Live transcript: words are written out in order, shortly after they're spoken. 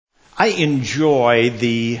I enjoy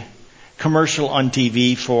the commercial on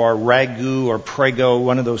TV for Ragu or Prego,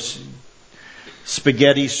 one of those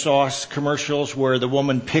spaghetti sauce commercials where the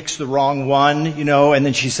woman picks the wrong one, and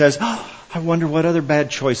then she says, I wonder what other bad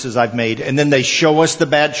choices I've made. And then they show us the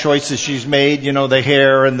bad choices she's made, the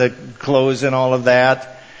hair and the clothes and all of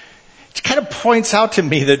that. It kind of points out to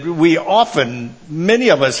me that many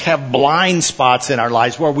of us have blind spots in our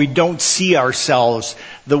lives where we don't see ourselves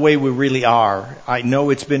the way we really are. I know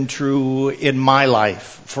it's been true in my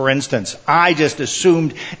life. For instance, I just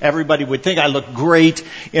assumed everybody would think I look great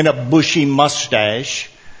in a bushy mustache.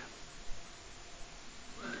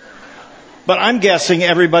 But I'm guessing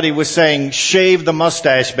everybody was saying, shave the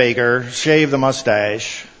mustache, Baker, shave the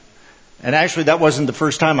mustache. And actually, that wasn't the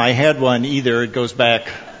first time I had one either. It goes back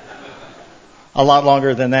a lot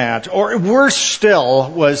longer than that. Or worse still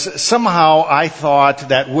was somehow I thought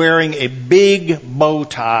that wearing a big bow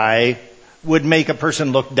tie would make a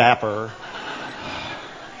person look dapper.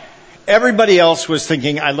 Everybody else was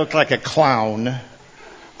thinking I looked like a clown.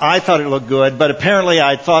 I thought it looked good, but apparently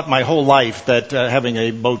I thought my whole life that having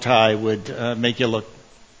a bow tie would make you look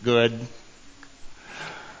good.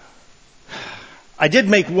 I did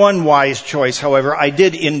make one wise choice, however. I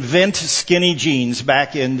did invent skinny jeans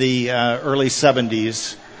back in the early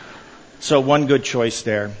 70s. So one good choice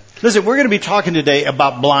there. Listen, we're going to be talking today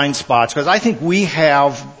about blind spots because I think we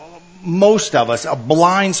have, most of us, a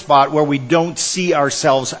blind spot where we don't see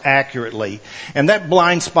ourselves accurately. And that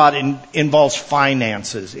blind spot involves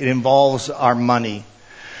finances. It involves our money.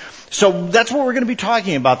 So that's what we're going to be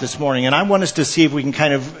talking about this morning. And I want us to see if we can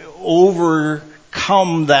kind of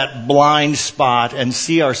overcome that blind spot and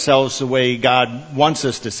see ourselves the way God wants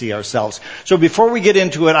us to see ourselves. So before we get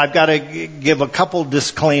into it, I've got to give a couple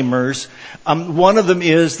disclaimers. One of them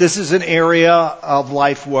is this is an area of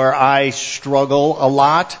life where I struggle a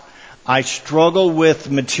lot. I struggle with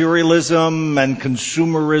materialism and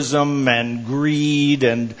consumerism and greed,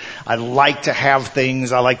 and I like to have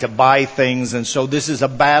things, I like to buy things, and so this is a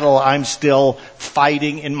battle I'm still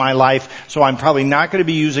fighting in my life, so I'm probably not going to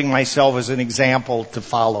be using myself as an example to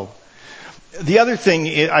follow. The other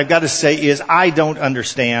thing I've got to say is I don't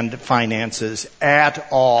understand finances at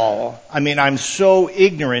all. I mean, I'm so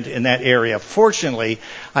ignorant in that area. Fortunately,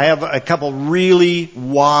 I have a couple really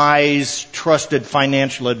wise, trusted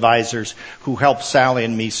financial advisors who help Sally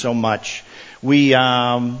and me so much.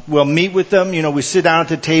 We'll meet with them. We sit down at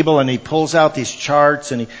the table and he pulls out these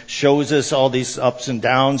charts and he shows us all these ups and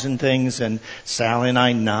downs and things. And Sally and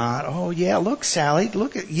I nod. Oh yeah, look, Sally,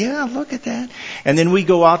 look at that. And then we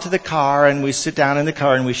go out to the car and we sit down in the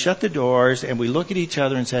car and we shut the doors and we look at each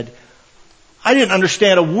other and said, I didn't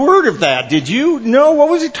understand a word of that. Did you? No, what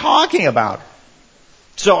was he talking about?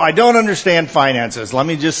 So I don't understand finances. Let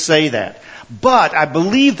me just say that. But I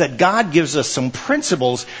believe that God gives us some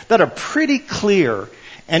principles that are pretty clear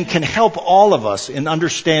and can help all of us in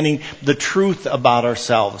understanding the truth about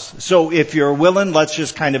ourselves. So if you're willing, let's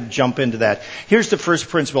just kind of jump into that. Here's the first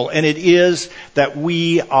principle, and it is that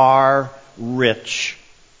we are rich.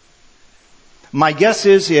 My guess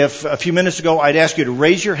is if a few minutes ago I'd asked you to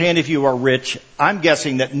raise your hand if you are rich, I'm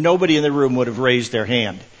guessing that nobody in the room would have raised their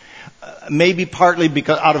hand. Maybe partly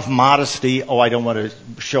because out of modesty, I don't want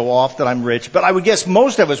to show off that I'm rich. But I would guess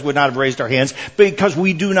most of us would not have raised our hands because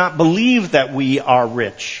we do not believe that we are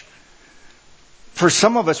rich. For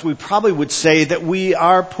some of us, we probably would say that we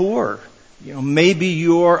are poor. Maybe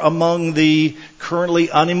you're among the currently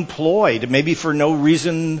unemployed, maybe for no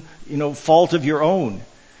reason, fault of your own.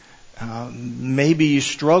 Maybe you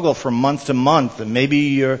struggle from month to month, and maybe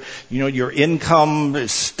your income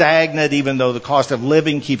is stagnant even though the cost of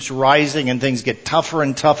living keeps rising and things get tougher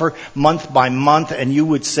and tougher month by month, and you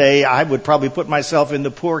would say, I would probably put myself in the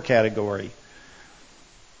poor category.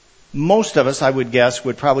 Most of us, I would guess,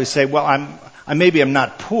 would probably say, well, I'm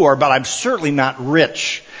not poor, but I'm certainly not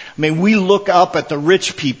rich. I mean, we look up at the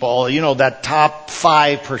rich people, that top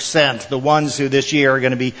 5%, the ones who this year are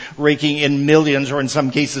going to be raking in millions or in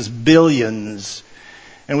some cases billions.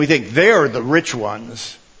 And we think they're the rich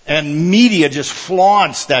ones. And media just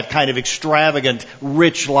flaunts that kind of extravagant,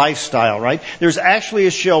 rich lifestyle, right? There's actually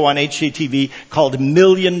a show on HGTV called $1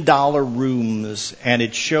 Million Rooms, and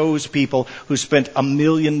it shows people who spent $1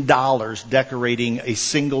 million decorating a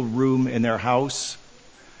single room in their house.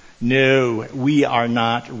 No, we are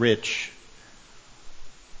not rich.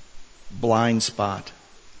 Blind spot.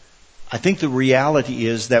 I think the reality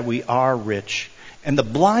is that we are rich. And the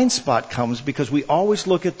blind spot comes because we always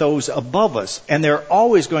look at those above us. And there are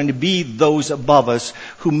always going to be those above us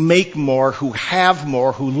who make more, who have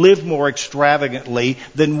more, who live more extravagantly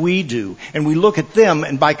than we do. And we look at them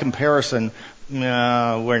and by comparison,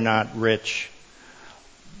 no, we're not rich.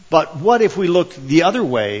 But what if we looked the other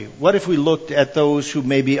way? What if we looked at those who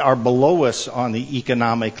maybe are below us on the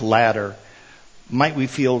economic ladder? Might we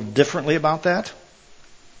feel differently about that?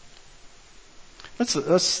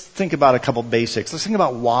 Let's think about a couple basics. Let's think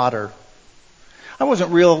about water. I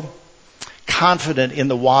wasn't real confident in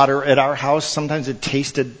the water at our house. Sometimes it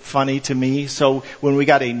tasted funny to me. So when we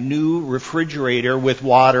got a new refrigerator with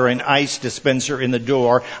water and ice dispenser in the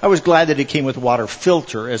door, I was glad that it came with a water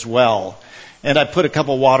filter as well. And I put a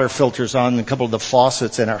couple water filters on a couple of the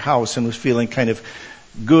faucets in our house and was feeling kind of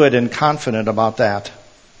good and confident about that.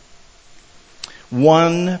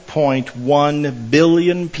 1.1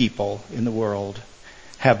 billion people in the world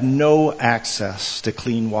have no access to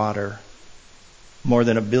clean water. More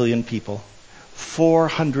than 1 billion people.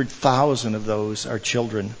 400,000 of those are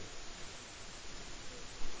children.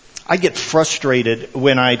 I get frustrated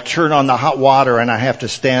when I turn on the hot water and I have to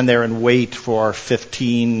stand there and wait for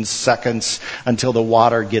 15 seconds until the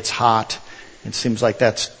water gets hot. It seems like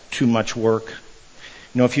that's too much work.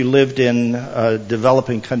 You know, if you lived in a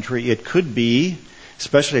developing country, it could be,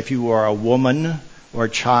 especially if you are a woman or a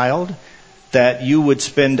child, that you would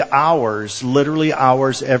spend hours, literally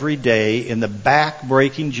hours every day in the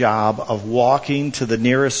back-breaking job of walking to the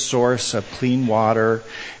nearest source of clean water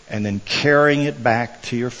and then carrying it back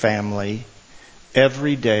to your family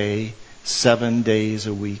every day, 7 days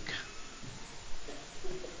a week.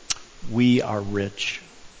 We are rich.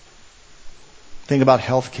 Think about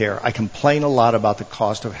health care. I complain a lot about the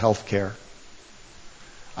cost of health care.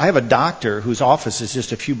 I have a doctor whose office is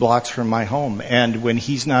just a few blocks from my home, and when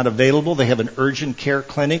he's not available, they have an urgent care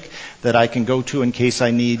clinic that I can go to in case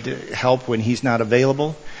I need help when he's not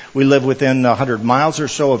available. We live within 100 miles or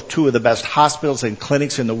so of two of the best hospitals and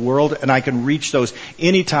clinics in the world, and I can reach those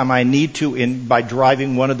anytime I need to by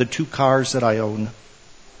driving one of the 2 cars that I own.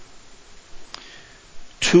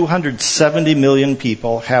 270 million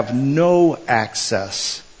people have no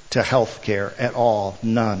access to health care at all,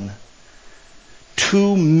 none.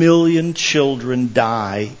 2 million children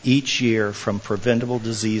die each year from preventable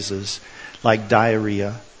diseases like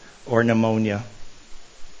diarrhea or pneumonia.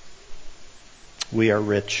 We are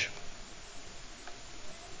rich.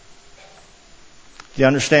 Do you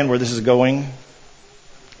understand where this is going?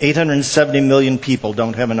 870 million people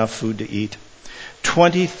don't have enough food to eat.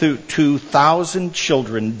 22,000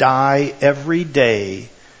 children die every day.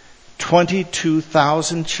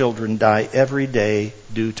 22,000 children die every day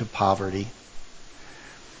due to poverty.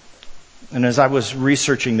 And as I was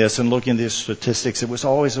researching this and looking at these statistics, it was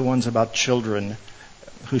always the ones about children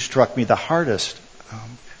who struck me the hardest.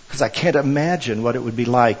 Because I can't imagine what it would be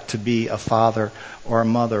like to be a father or a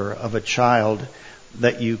mother of a child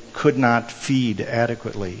that you could not feed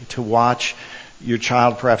adequately, to watch your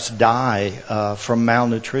child perhaps die from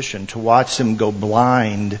malnutrition, to watch them go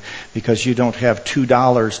blind because you don't have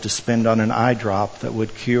 $2 to spend on an eye drop that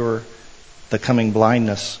would cure the coming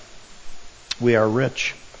blindness. We are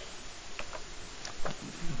rich.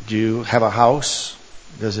 Do you have a house?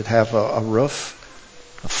 Does it have a roof,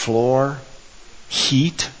 a floor,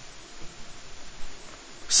 heat?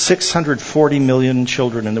 640 million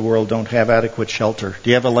children in the world don't have adequate shelter. Do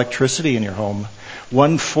you have electricity in your home?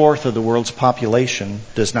 1/4 of the world's population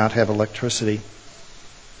does not have electricity.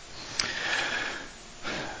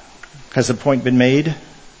 Has the point been made?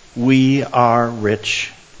 We are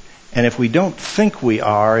rich. And if we don't think we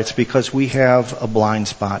are, it's because we have a blind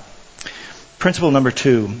spot. Principle number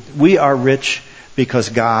 2, we are rich because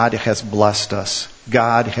God has blessed us.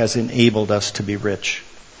 God has enabled us to be rich.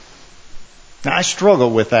 Now, I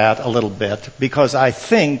struggle with that a little bit because I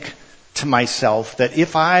think to myself that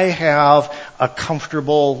if I have a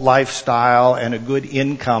comfortable lifestyle and a good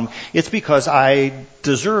income, it's because I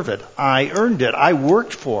deserve it. I earned it. I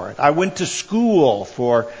worked for it. I went to school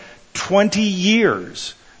for 20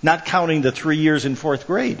 years, not counting the 3 years in 4th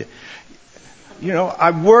grade. You know,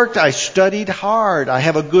 I worked, I studied hard, I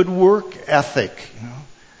have a good work ethic, you know.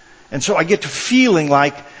 And so I get to feeling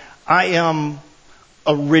like I am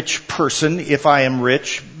a rich person if I am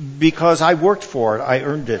rich because I worked for it, I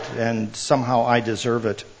earned it, and somehow I deserve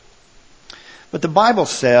it. But the Bible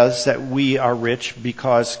says that we are rich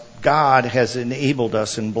because God has enabled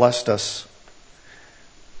us and blessed us.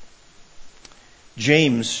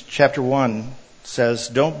 James chapter 1 says,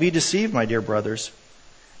 "Don't be deceived, my dear brothers.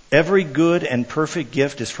 Every good and perfect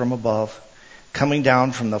gift is from above, coming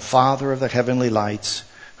down from the Father of the heavenly lights,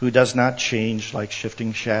 who does not change like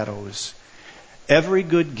shifting shadows." Every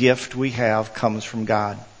good gift we have comes from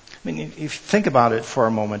God. I mean, if you think about it for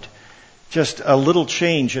a moment, just a little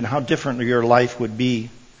change in how different your life would be.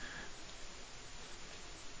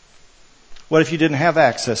 What if you didn't have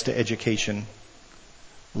access to education?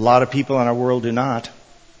 A lot of people in our world do not.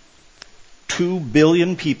 2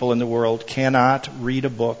 billion people in the world cannot read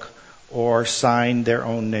a book or sign their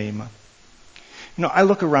own name. I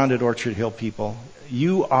look around at Orchard Hill people.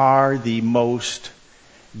 You are the most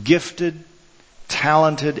gifted,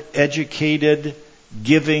 talented, educated,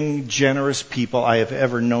 giving, generous people I have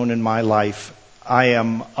ever known in my life. I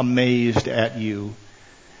am amazed at you.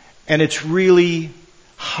 And it's really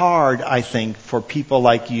hard, I think, for people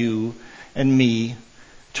like you and me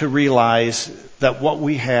to realize that what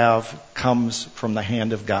we have comes from the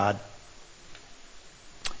hand of God.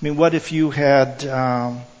 What if you had,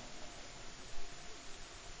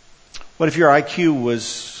 what if your IQ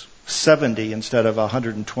was 70 instead of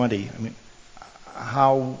 120?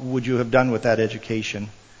 How would you have done with that education?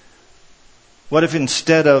 What if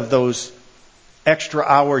instead of those extra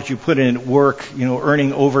hours you put in at work,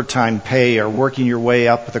 earning overtime pay or working your way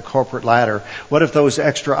up the corporate ladder, what if those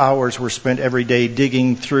extra hours were spent every day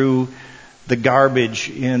digging through the garbage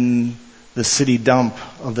in the city dump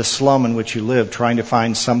of the slum in which you live, trying to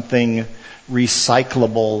find something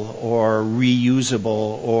recyclable or reusable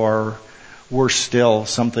or, worse still,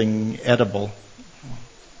 something edible?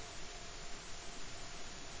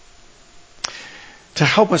 To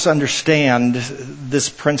help us understand this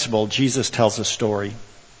principle, Jesus tells a story.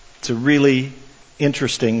 It's a really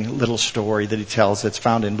interesting little story that he tells that's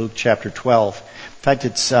found in Luke chapter 12. In fact,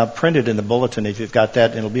 it's printed in the bulletin if you've got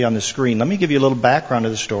that, and it'll be on the screen. Let me give you a little background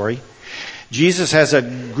of the story. Jesus has a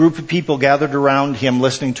group of people gathered around him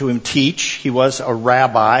listening to him teach. He was a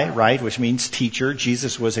rabbi, right, which means teacher.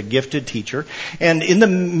 Jesus was a gifted teacher. And in the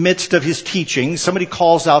midst of his teaching, somebody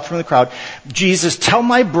calls out from the crowd, "Jesus, tell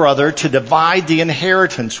my brother to divide the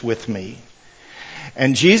inheritance with me."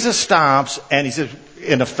 And Jesus stops and he says,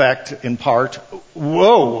 in effect, in part,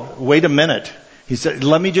 "Whoa, wait a minute." He said,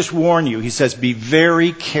 "Let me just warn you." He says, "Be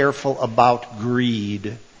very careful about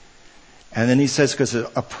greed." And then he says, because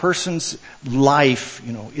a person's life,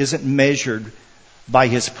 isn't measured by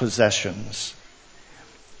his possessions.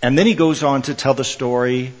 And then he goes on to tell the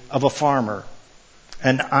story of a farmer,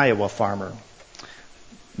 an Iowa farmer.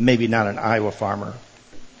 Maybe not an Iowa farmer.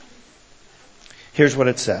 Here's what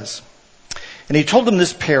it says. And he told them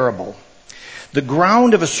this parable. The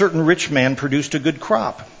ground of a certain rich man produced a good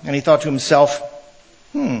crop. And he thought to himself,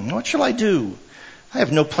 what shall I do? I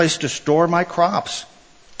have no place to store my crops.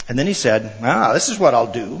 And then he said, this is what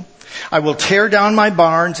I'll do. I will tear down my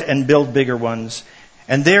barns and build bigger ones.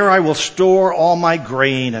 And there I will store all my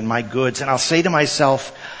grain and my goods. And I'll say to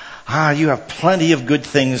myself, you have plenty of good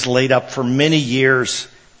things laid up for many years.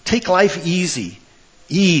 Take life easy.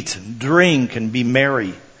 Eat and drink and be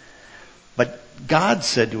merry. But God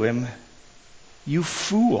said to him, you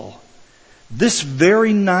fool. This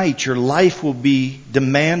very night your life will be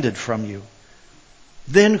demanded from you.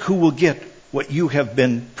 Then who will get what you have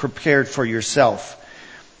been prepared for yourself?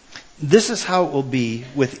 This is how it will be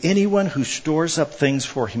with anyone who stores up things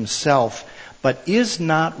for himself, but is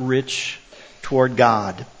not rich toward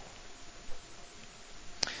God.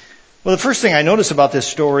 Well, the first thing I notice about this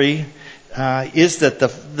story is that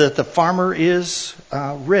the farmer is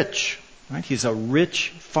rich. Right? He's a rich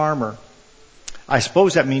farmer. I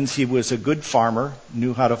suppose that means he was a good farmer,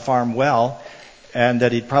 knew how to farm well, and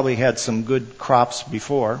that he'd probably had some good crops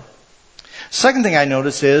before. Second thing I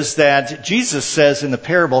notice is that Jesus says in the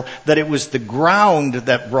parable that it was the ground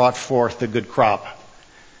that brought forth the good crop.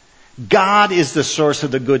 God is the source of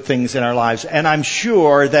the good things in our lives. And I'm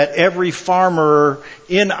sure that every farmer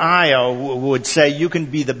in Iowa would say you can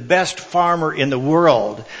be the best farmer in the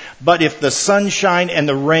world. But if the sunshine and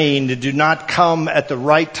the rain do not come at the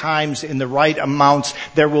right times in the right amounts,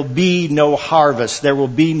 there will be no harvest. There will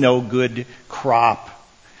be no good crop.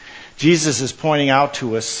 Jesus is pointing out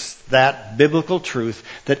to us that biblical truth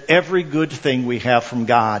that every good thing we have from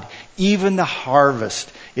God, even the harvest,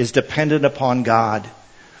 is dependent upon God.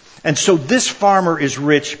 And so this farmer is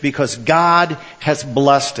rich because God has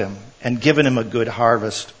blessed him and given him a good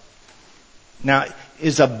harvest. Now,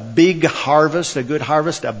 is a big harvest, a good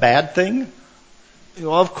harvest, a bad thing?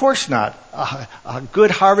 Well, of course not. A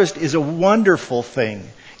good harvest is a wonderful thing.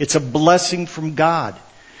 It's a blessing from God.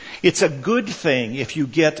 It's a good thing if you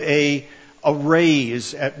get a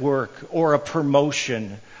raise at work or a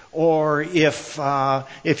promotion, or if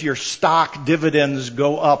your stock dividends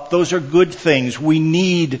go up. Those are good things. We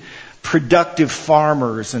need productive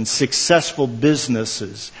farmers and successful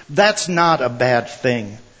businesses. That's not a bad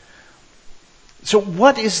thing. So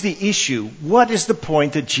what is the issue? What is the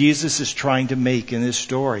point that Jesus is trying to make in this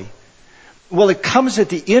story? Well, it comes at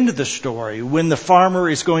the end of the story when the farmer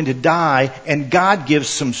is going to die and God gives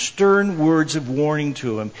some stern words of warning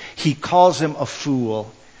to him. He calls him a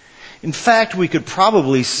fool. In fact, we could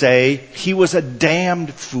probably say he was a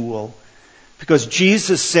damned fool Because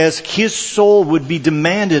Jesus says his soul would be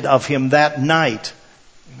demanded of him that night.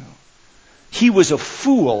 He was a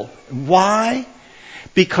fool. Why?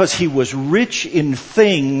 Because he was rich in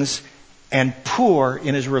things and poor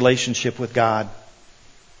in his relationship with God.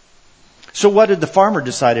 So what did the farmer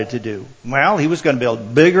decide to do? Well, he was going to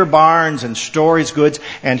build bigger barns and store his goods,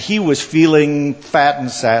 and he was feeling fat and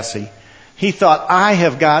sassy. He thought, I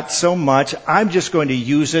have got so much, I'm just going to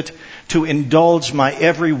use it to indulge my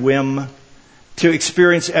every whim, to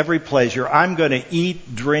experience every pleasure. I'm going to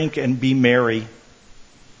eat, drink, and be merry.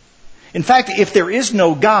 In fact, if there is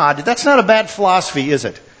no God, that's not a bad philosophy, is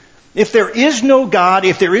it? If there is no God,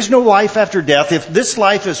 if there is no life after death, if this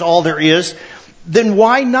life is all there is, then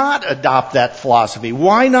why not adopt that philosophy?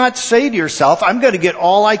 Why not say to yourself, I'm going to get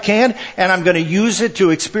all I can, and I'm going to use it to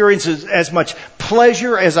experience as much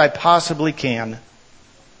pleasure as I possibly can?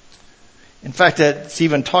 In fact, it's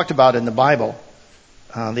even talked about in the Bible.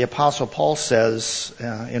 The Apostle Paul says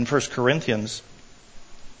in 1 Corinthians,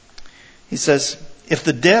 he says, if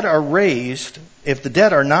the dead are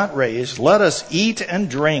not raised, let us eat and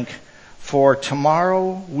drink, for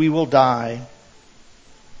tomorrow we will die.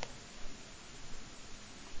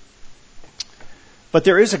 But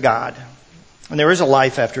there is a God, and there is a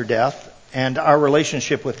life after death, and our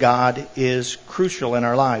relationship with God is crucial in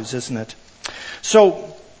our lives, isn't it?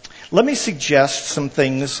 So, let me suggest some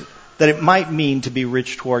things that it might mean to be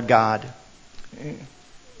rich toward God.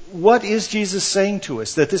 What is Jesus saying to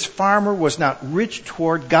us? That this farmer was not rich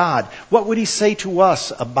toward God. What would he say to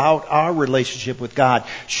us about our relationship with God?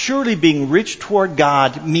 Surely being rich toward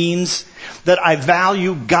God means that I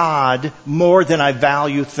value God more than I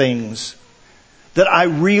value things. That I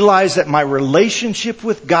realize that my relationship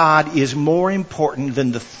with God is more important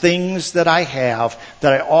than the things that I have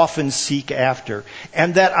that I often seek after.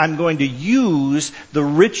 And that I'm going to use the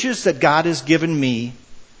riches that God has given me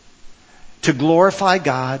to glorify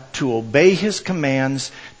God, to obey His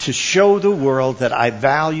commands, to show the world that I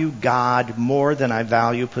value God more than I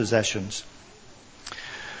value possessions.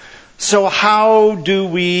 So how do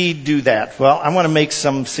we do that? Well, I want to make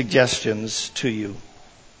some suggestions to you.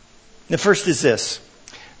 The first is this,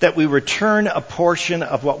 that we return a portion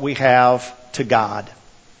of what we have to God.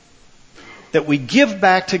 That we give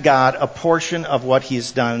back to God a portion of what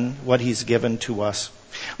He's done, what He's given to us.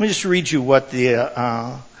 Let me just read you what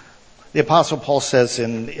the Apostle Paul says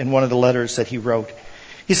in one of the letters that he wrote.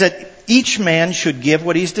 He said, each man should give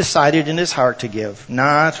what he's decided in his heart to give,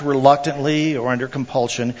 not reluctantly or under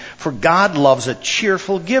compulsion, for God loves a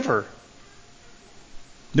cheerful giver.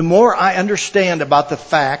 The more I understand about the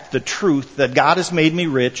fact, the truth, that God has made me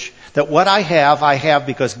rich, that what I have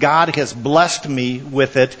because God has blessed me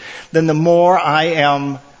with it, then the more I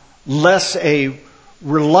am less a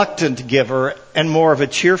reluctant giver and more of a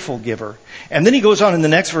cheerful giver. And then he goes on in the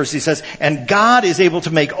next verse, he says, and God is able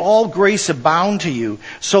to make all grace abound to you,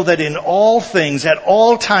 so that in all things, at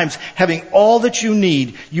all times, having all that you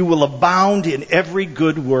need, you will abound in every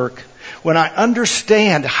good work. When I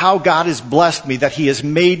understand how God has blessed me, that He has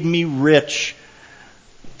made me rich,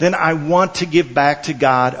 then I want to give back to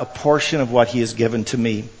God a portion of what He has given to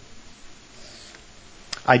me.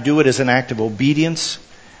 I do it as an act of obedience.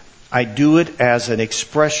 I do it as an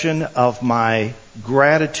expression of my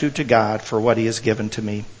gratitude to God for what He has given to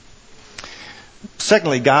me.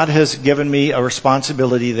 Secondly, God has given me a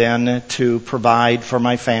responsibility then to provide for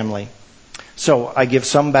my family. So I give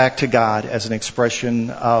some back to God as an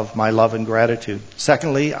expression of my love and gratitude.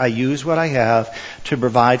 Secondly, I use what I have to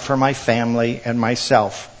provide for my family and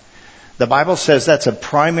myself. The Bible says that's a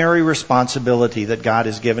primary responsibility that God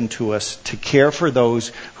has given to us, to care for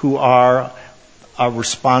those who are a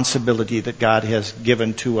responsibility that God has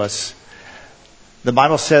given to us. The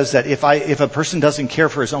Bible says that if a person doesn't care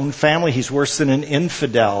for his own family, he's worse than an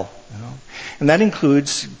infidel. And that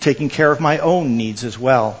includes taking care of my own needs as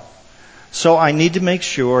well. So I need to make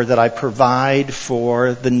sure that I provide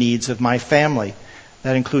for the needs of my family.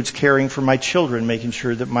 That includes caring for my children, making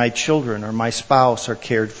sure that my children or my spouse are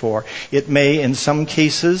cared for. It may, in some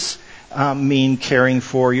cases, mean caring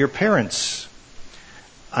for your parents.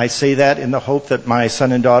 I say that in the hope that my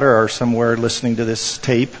son and daughter are somewhere listening to this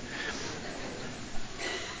tape.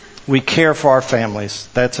 We care for our families.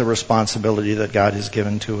 That's a responsibility that God has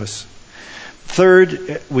given to us.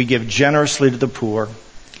 Third, we give generously to the poor.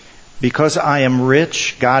 Because I am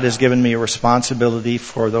rich, God has given me a responsibility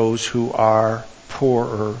for those who are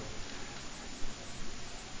poorer.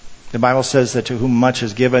 The Bible says that to whom much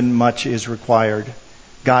is given, much is required.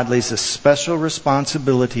 God lays a special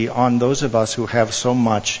responsibility on those of us who have so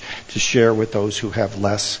much to share with those who have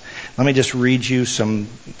less. Let me just read you some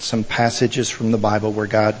passages from the Bible where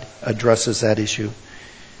God addresses that issue.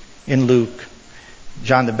 In Luke,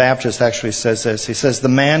 John the Baptist actually says this. He says, the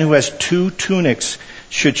man who has 2 tunics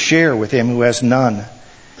should share with him who has none,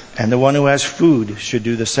 and the one who has food should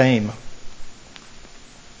do the same.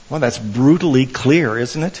 Well, that's brutally clear,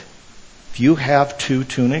 isn't it? If you have 2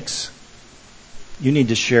 tunics, you need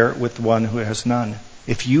to share it with one who has none.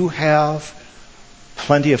 If you have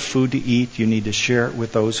plenty of food to eat, you need to share it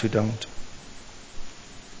with those who don't.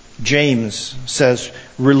 James says,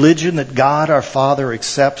 religion that God our Father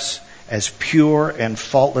accepts as pure and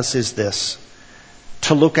faultless is this: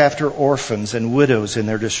 to look after orphans and widows in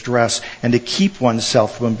their distress, and to keep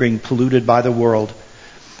oneself from being polluted by the world.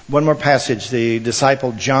 One more passage. The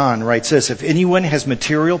disciple John writes this: if anyone has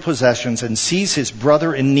material possessions and sees his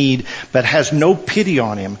brother in need but has no pity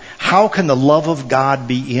on him, how can the love of God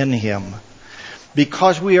be in him?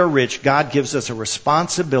 Because we are rich, God gives us a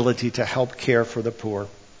responsibility to help care for the poor.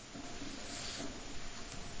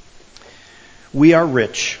 We are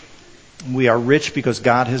rich. We are rich because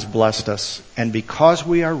God has blessed us. And because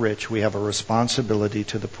we are rich, we have a responsibility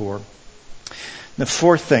to the poor. The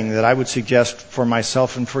fourth thing that I would suggest for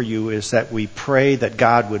myself and for you is that we pray that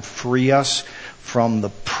God would free us from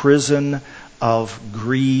the prison of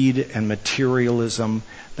greed and materialism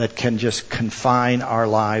that can just confine our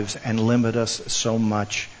lives and limit us so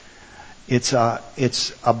much. It's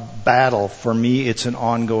a battle. For me, it's an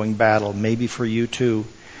ongoing battle. Maybe for you too.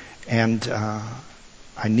 And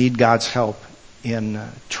I need God's help in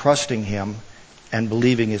trusting Him and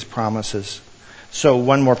believing His promises. So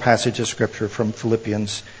one more passage of Scripture from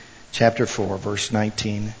Philippians chapter 4, verse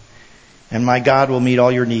 19. And my God will meet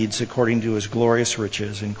all your needs according to His glorious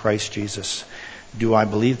riches in Christ Jesus. Do I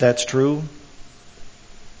believe that's true?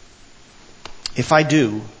 If I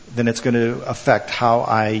do, then it's going to affect how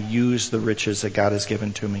I use the riches that God has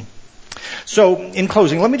given to me. So, in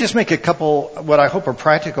closing, let me just make a couple, what I hope are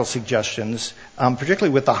practical suggestions,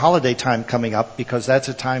 particularly with the holiday time coming up, because that's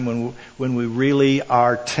a time when we really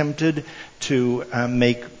are tempted to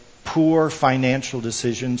make poor financial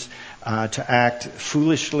decisions, to act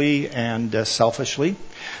foolishly and selfishly.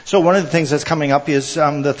 So one of the things that's coming up is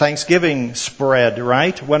the Thanksgiving spread,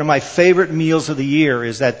 right? One of my favorite meals of the year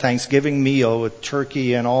is that Thanksgiving meal with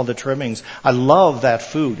turkey and all the trimmings. I love that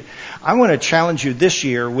food. I want to challenge you this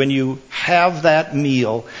year, when you have that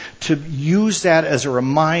meal, to use that as a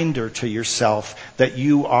reminder to yourself that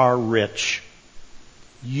you are rich.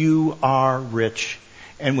 You are rich.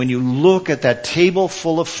 And when you look at that table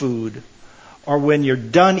full of food, or when you're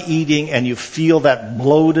done eating and you feel that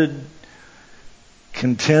bloated,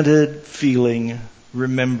 contented feeling,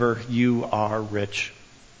 remember you are rich.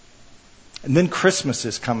 And then Christmas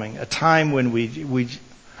is coming, a time when we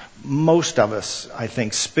most of us, I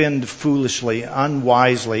think, spend foolishly,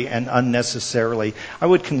 unwisely, and unnecessarily. I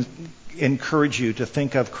would encourage you to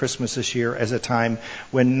think of Christmas this year as a time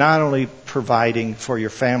when not only providing for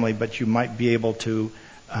your family, but you might be able to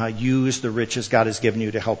use the riches God has given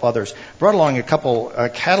you to help others. Brought along a couple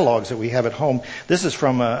catalogs that we have at home. This is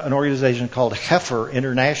from an organization called Heifer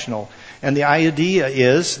International. And the idea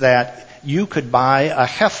is that you could buy a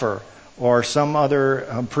heifer or some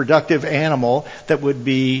other productive animal that would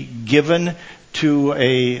be given to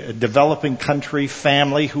a developing country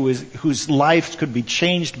family whose lives could be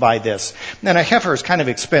changed by this. And a heifer is kind of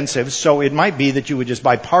expensive, so it might be that you would just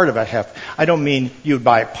buy part of a heifer. I don't mean you would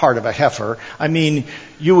buy part of a heifer. I mean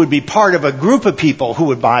you would be part of a group of people who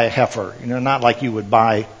would buy a heifer. You know, not like you would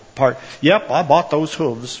buy part. Yep, I bought those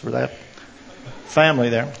hooves for that family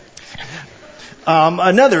there.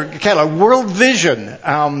 Another catalog, World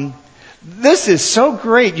Vision. This is so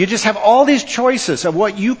great. You just have all these choices of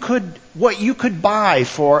what you could buy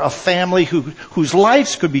for a family whose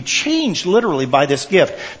lives could be changed literally by this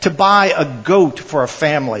gift. To buy a goat for a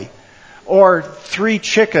family, or 3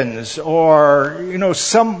 chickens, or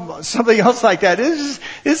something else like that.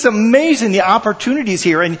 It's amazing the opportunities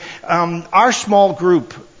here. And our small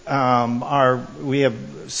group, we have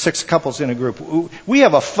 6 couples in a group. We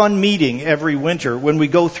have a fun meeting every winter when we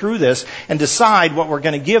go through this and decide what we're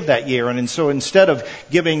going to give that year. And so instead of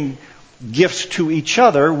giving gifts to each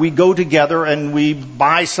other, we go together and we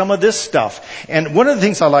buy some of this stuff. And one of the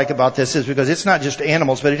things I like about this is because it's not just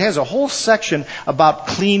animals, but it has a whole section about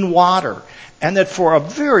clean water. And that for a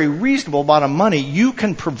very reasonable amount of money, you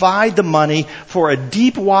can provide the money for a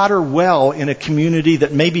deep water well in a community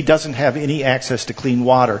that maybe doesn't have any access to clean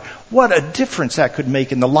water. What a difference that could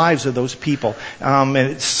make in the lives of those people. And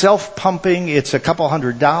it's self-pumping. It's a couple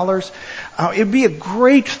 $100. It'd be a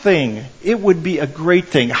great thing. It would be a great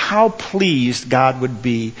thing. How pleased God would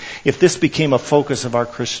be if this became a focus of our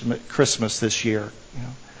Christmas this year.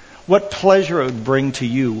 What pleasure it would bring to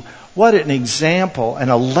you. What an example and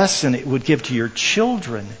a lesson it would give to your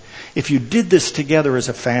children If you did this together as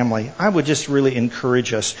a family, I would just really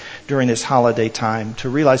encourage us during this holiday time to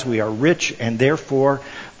realize we are rich, and therefore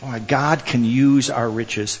God can use our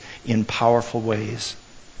riches in powerful ways.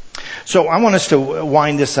 So I want us to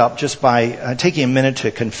wind this up just by taking a minute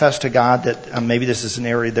to confess to God that maybe this is an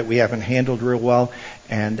area that we haven't handled real well,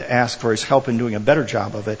 and ask for His help in doing a better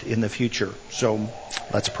job of it in the future. So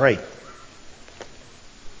let's pray.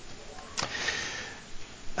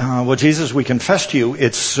 Well, Jesus, we confess to you,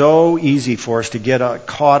 it's so easy for us to get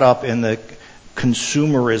caught up in the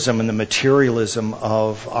consumerism and the materialism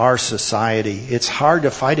of our society. It's hard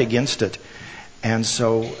to fight against it. And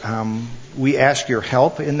so we ask your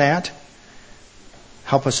help in that.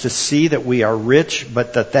 Help us to see that we are rich,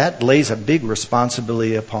 but that lays a big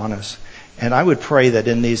responsibility upon us. And I would pray that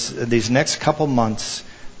in these next couple months,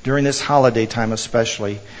 during this holiday time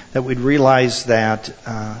especially, that we'd realize that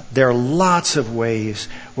there are lots of ways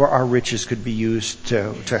where our riches could be used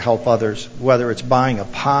to help others, whether it's buying a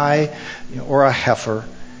pie or a heifer.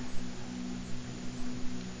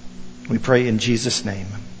 We pray in Jesus' name.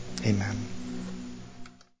 Amen.